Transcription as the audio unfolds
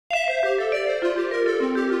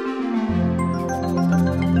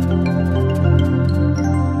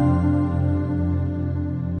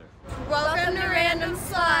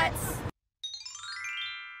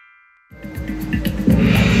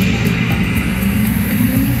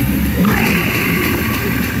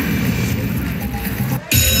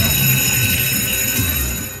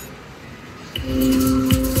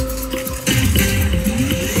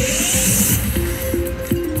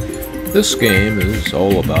This game is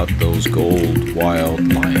all about those gold wild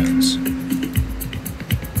lions.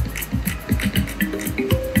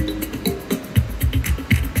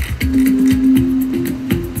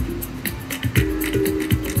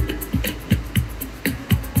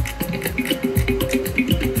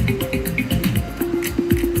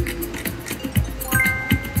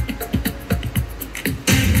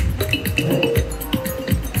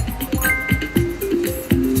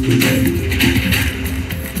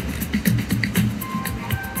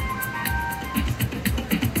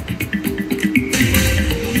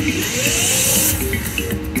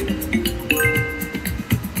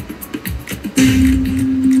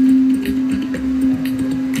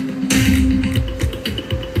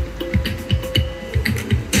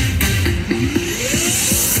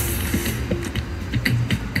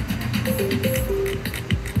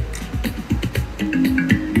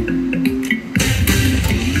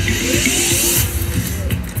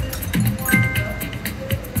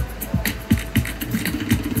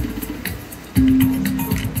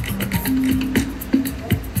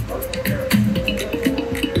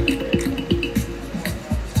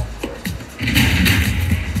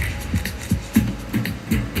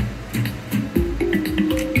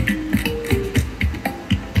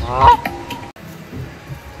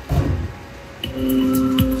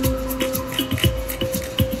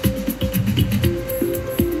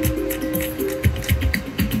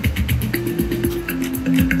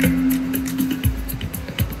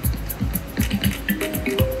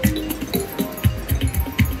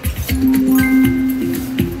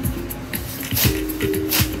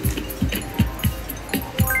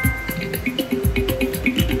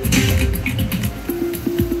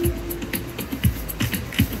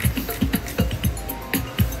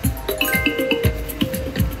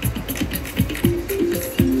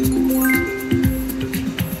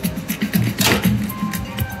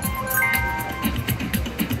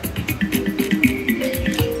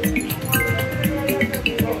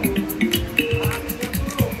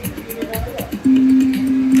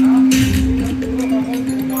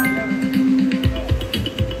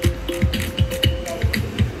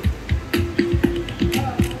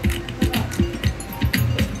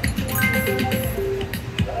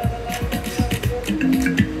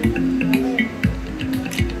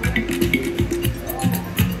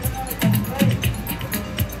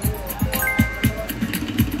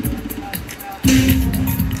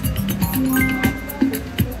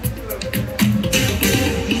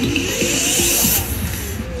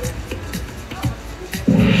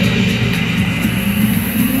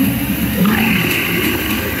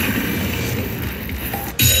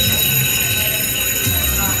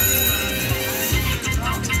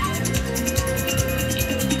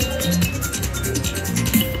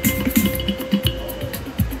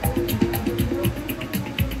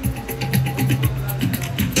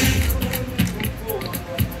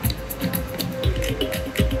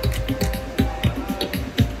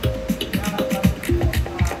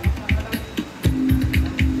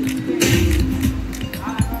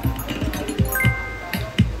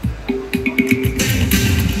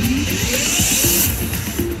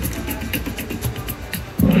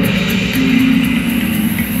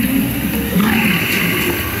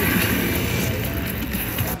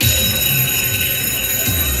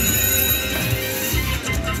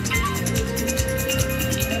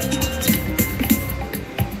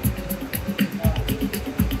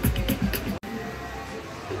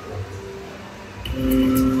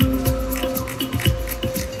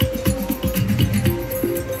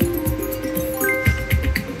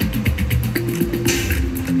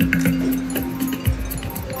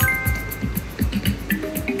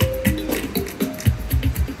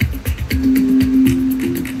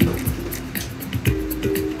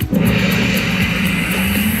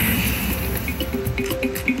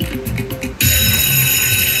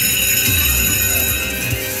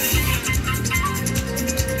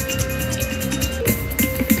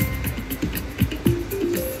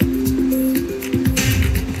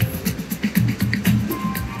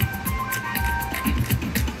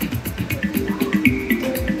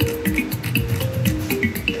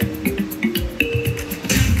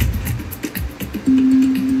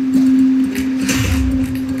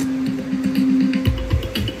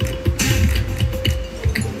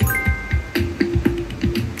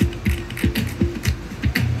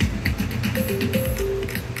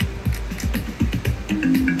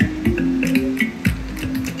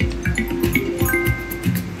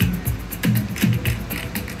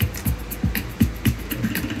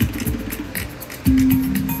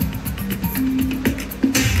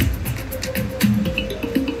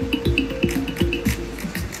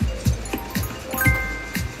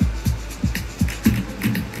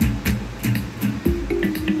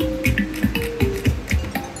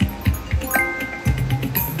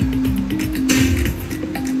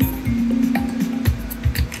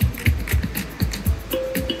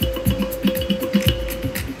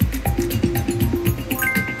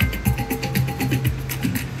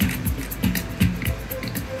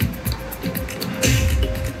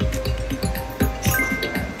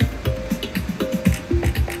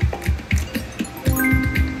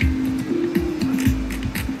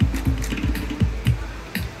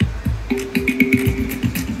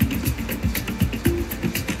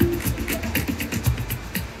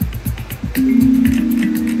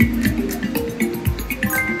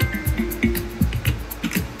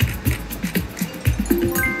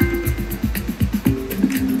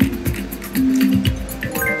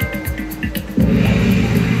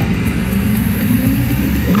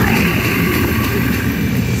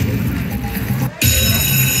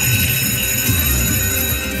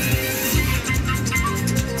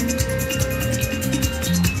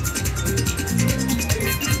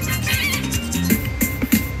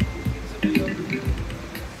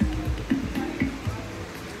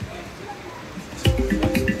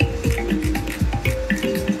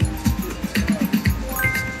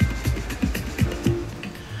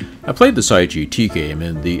 I played this IGT game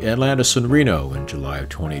in the Atlantis in Reno in July of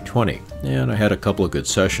 2020, and I had a couple of good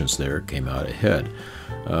sessions there, came out ahead.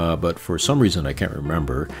 But for some reason I can't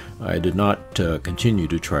remember, I did not continue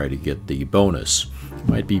to try to get the bonus. It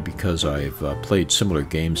might be because I've played similar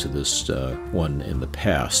games to this one in the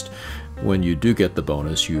past. When you do get the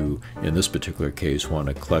bonus, you, in this particular case, want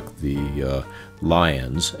to collect the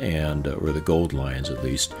lions, and or the gold lions at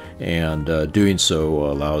least, and doing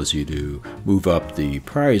so allows you to move up the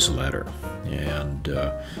prize ladder. And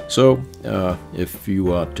so if you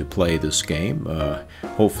want to play this game,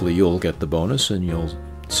 hopefully you'll get the bonus and you'll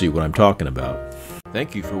see what I'm talking about.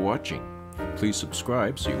 Thank you for watching. Please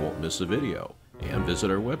subscribe so you won't miss a video, and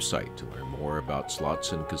visit our website to learn more about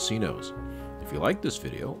slots and casinos. If you like this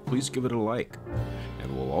video, please give it a like,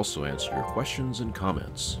 and we'll also answer your questions and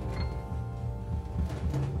comments.